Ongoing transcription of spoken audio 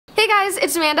guys,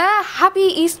 it's Amanda. Happy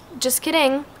Easter. Just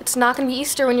kidding. It's not gonna be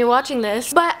Easter when you're watching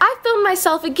this. But I filmed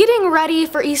myself getting ready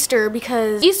for Easter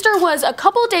because Easter was a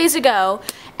couple days ago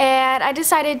and I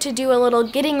decided to do a little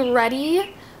getting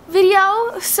ready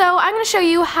video. So I'm gonna show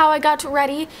you how I got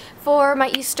ready for my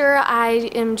Easter. I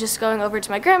am just going over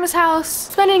to my grandma's house,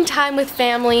 spending time with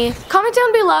family. Comment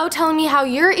down below telling me how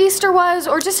your Easter was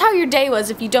or just how your day was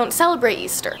if you don't celebrate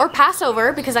Easter. Or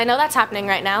Passover, because I know that's happening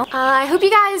right now. I hope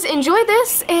you guys enjoy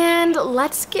this and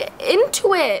let's get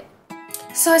into it.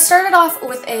 So I started off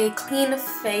with a clean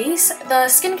face. The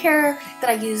skincare that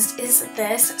I used is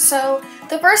this. So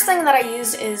the first thing that I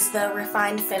used is the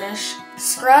Refined Finish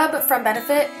Scrub from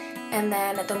Benefit, and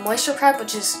then the Moisture Prep,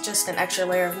 which is just an extra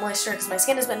layer of moisture because my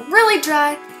skin has been really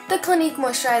dry, the Clinique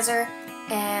Moisturizer,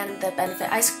 and the Benefit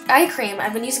Eye Cream.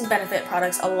 I've been using Benefit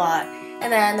products a lot.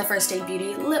 And then the First Aid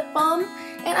Beauty Lip Balm,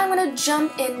 and I'm going to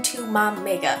jump into my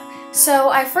makeup. So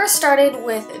I first started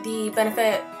with the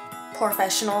Benefit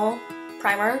Professional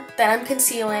Primer that I'm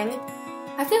concealing.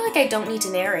 I feel like I don't need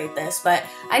to narrate this, but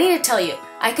I need to tell you,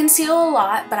 I conceal a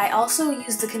lot, but I also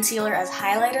use the concealer as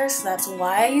highlighter, so that's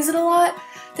why I use it a lot.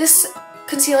 This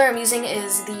concealer I'm using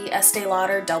is the Estee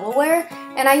Lauder Double Wear,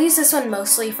 and I use this one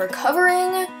mostly for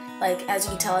covering. Like, as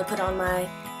you can tell, I put on my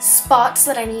spots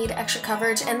that I need extra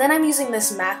coverage, and then I'm using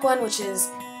this MAC one, which is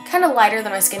kind of lighter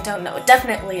than my skin tone. No, it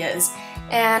definitely is.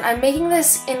 And I'm making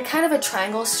this in kind of a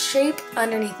triangle shape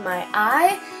underneath my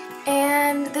eye,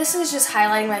 and this is just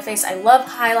highlighting my face. I love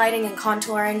highlighting and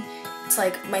contouring. It's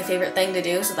like my favorite thing to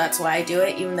do, so that's why I do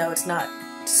it, even though it's not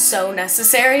so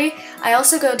necessary. I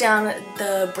also go down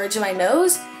the bridge of my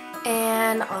nose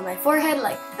and on my forehead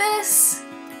like this,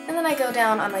 and then I go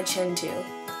down on my chin too.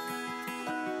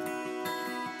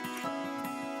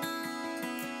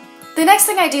 The next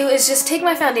thing I do is just take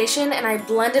my foundation and I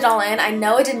blend it all in. I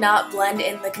know I did not blend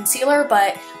in the concealer,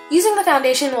 but using the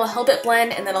foundation will help it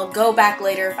blend, and then I'll go back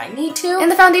later if I need to. And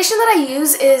the foundation that I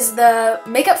use is the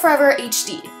Makeup Forever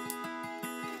HD.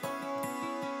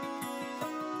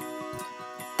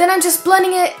 Then I'm just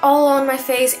blending it all on my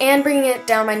face and bringing it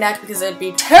down my neck because it would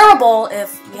be terrible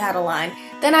if you had a line.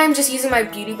 Then I'm just using my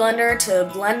beauty blender to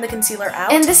blend the concealer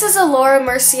out. And this is a Laura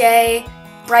Mercier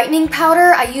brightening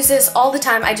powder. I use this all the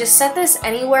time. I just set this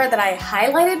anywhere that I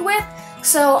highlighted with.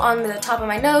 So on the top of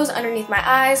my nose, underneath my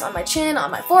eyes, on my chin,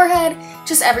 on my forehead,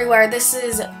 just everywhere. This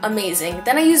is amazing.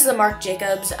 Then I use the Marc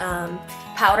Jacobs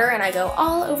powder and I go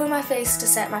all over my face to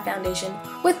set my foundation.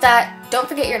 With that, don't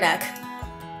forget your neck.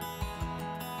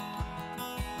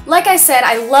 Like I said,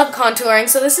 I love contouring,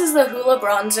 so this is the Hoola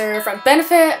bronzer from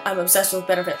Benefit. I'm obsessed with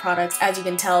Benefit products, as you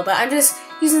can tell, but I'm just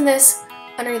using this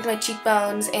underneath my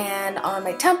cheekbones and on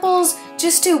my temples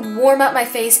just to warm up my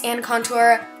face and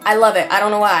contour. I love it. I don't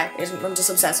know why. I'm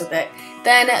just obsessed with it.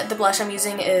 Then the blush I'm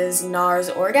using is NARS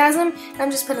Orgasm, and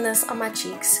I'm just putting this on my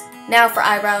cheeks. Now for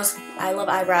eyebrows. I love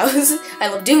eyebrows. I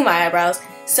love doing my eyebrows.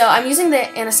 So I'm using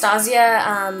the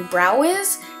Anastasia Brow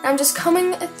Wiz, and I'm just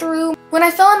combing through. When I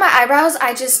fill in my eyebrows,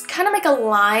 I just kind of make a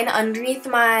line underneath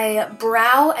my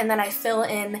brow, and then I fill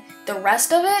in the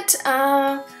rest of it.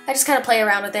 I just kind of play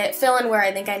around with it, fill in where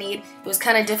I think I need. It was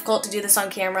kind of difficult to do this on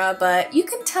camera, but you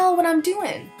can tell what I'm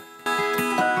doing.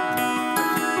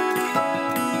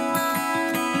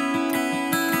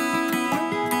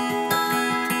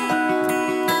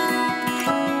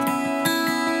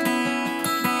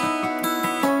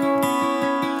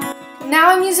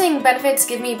 Now I'm using Benefit's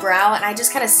Give Me Brow, and I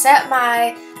just kind of set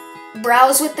my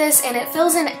brows with this, and it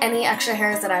fills in any extra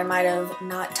hairs that I might have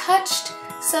not touched.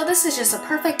 So this is just a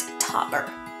perfect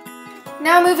topper.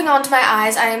 Now moving on to my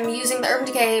eyes, I am using the Urban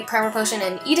Decay Primer Potion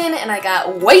in Eden, and I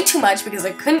got way too much because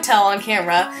I couldn't tell on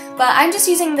camera. But I'm just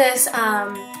using this,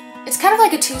 it's kind of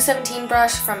like a 217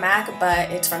 brush from MAC, but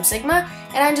it's from Sigma,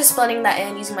 and I'm just blending that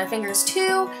in using my fingers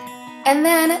too. And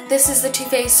then this is the Too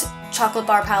Faced Chocolate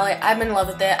Bar Palette. I'm in love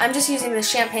with it. I'm just using this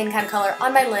champagne kind of color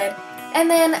on my lid, and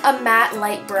then a matte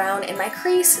light brown in my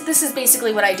crease. This is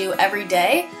basically what I do every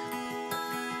day.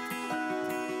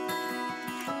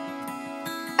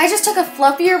 I just took a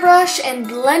fluffier brush and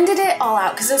blended it all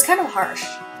out because it was kind of harsh.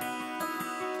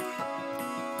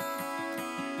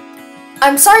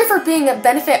 I'm sorry for being a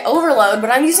Benefit overload,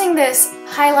 but I'm using this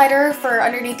highlighter for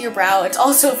underneath your brow. It's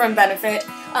also from Benefit.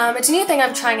 It's a new thing,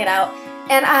 I'm trying it out,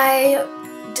 and I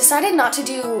decided not to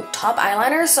do top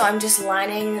eyeliner, so I'm just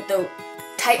lining the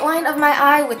tight line of my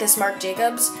eye with this Marc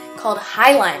Jacobs called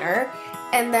Highliner,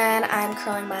 and then I'm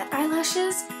curling my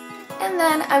eyelashes, and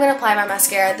then I'm going to apply my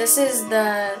mascara. This is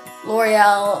the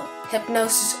L'Oreal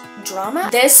Hypnose drama.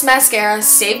 This mascara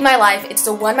saved my life. It's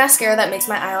the one mascara that makes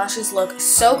my eyelashes look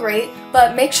so great,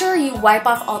 but make sure you wipe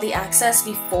off all the excess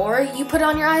before you put it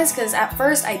on your eyes, because at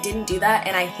first I didn't do that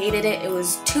and I hated it. It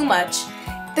was too much.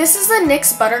 This is the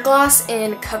NYX Butter Gloss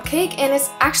in Cupcake, and it's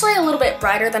actually a little bit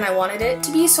brighter than I wanted it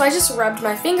to be, so I just rubbed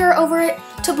my finger over it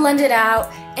to blend it out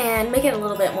and make it a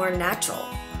little bit more natural.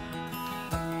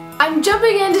 I'm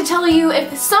jumping in to tell you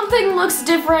if something looks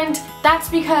different, that's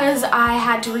because I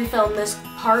had to refilm this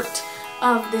part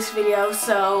of this video,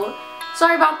 so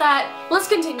sorry about that. Let's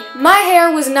continue. My hair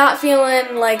was not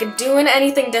feeling like doing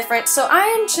anything different, so I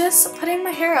am just putting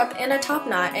my hair up in a top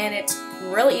knot, and it's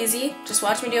really easy. Just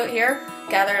watch me do it here.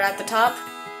 Gather it at the top.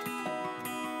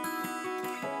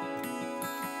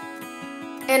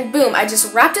 And boom, I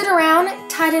just wrapped it around,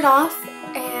 tied it off,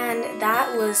 and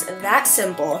that was that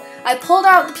simple. I pulled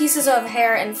out the pieces of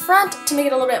hair in front to make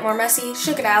it a little bit more messy,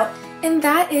 shook it out, and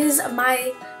that is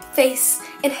my face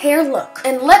and hair look.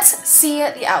 And let's see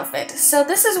the outfit. So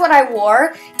this is what I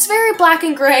wore. It's very black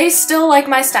and gray, still like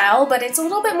my style, but it's a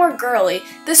little bit more girly.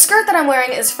 The skirt that I'm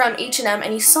wearing is from H&M,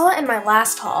 and you saw it in my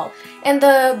last haul. And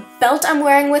the belt I'm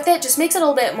wearing with it just makes it a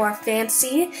little bit more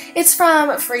fancy. It's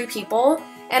from Free People.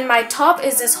 And my top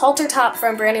is this halter top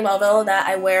from Brandy Melville that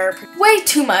I wear way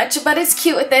too much, but it's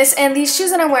cute with this. And these shoes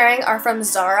that I'm wearing are from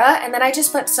Zara, and then I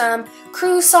just put some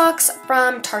crew socks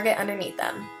from Target underneath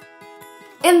them.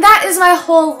 And that is my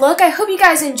whole look. I hope you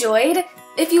guys enjoyed.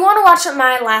 If you want to watch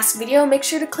my last video, make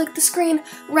sure to click the screen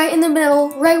right in the middle,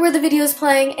 right where the video is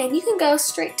playing, and you can go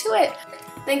straight to it.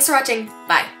 Thanks for watching.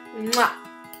 Bye. Mwah.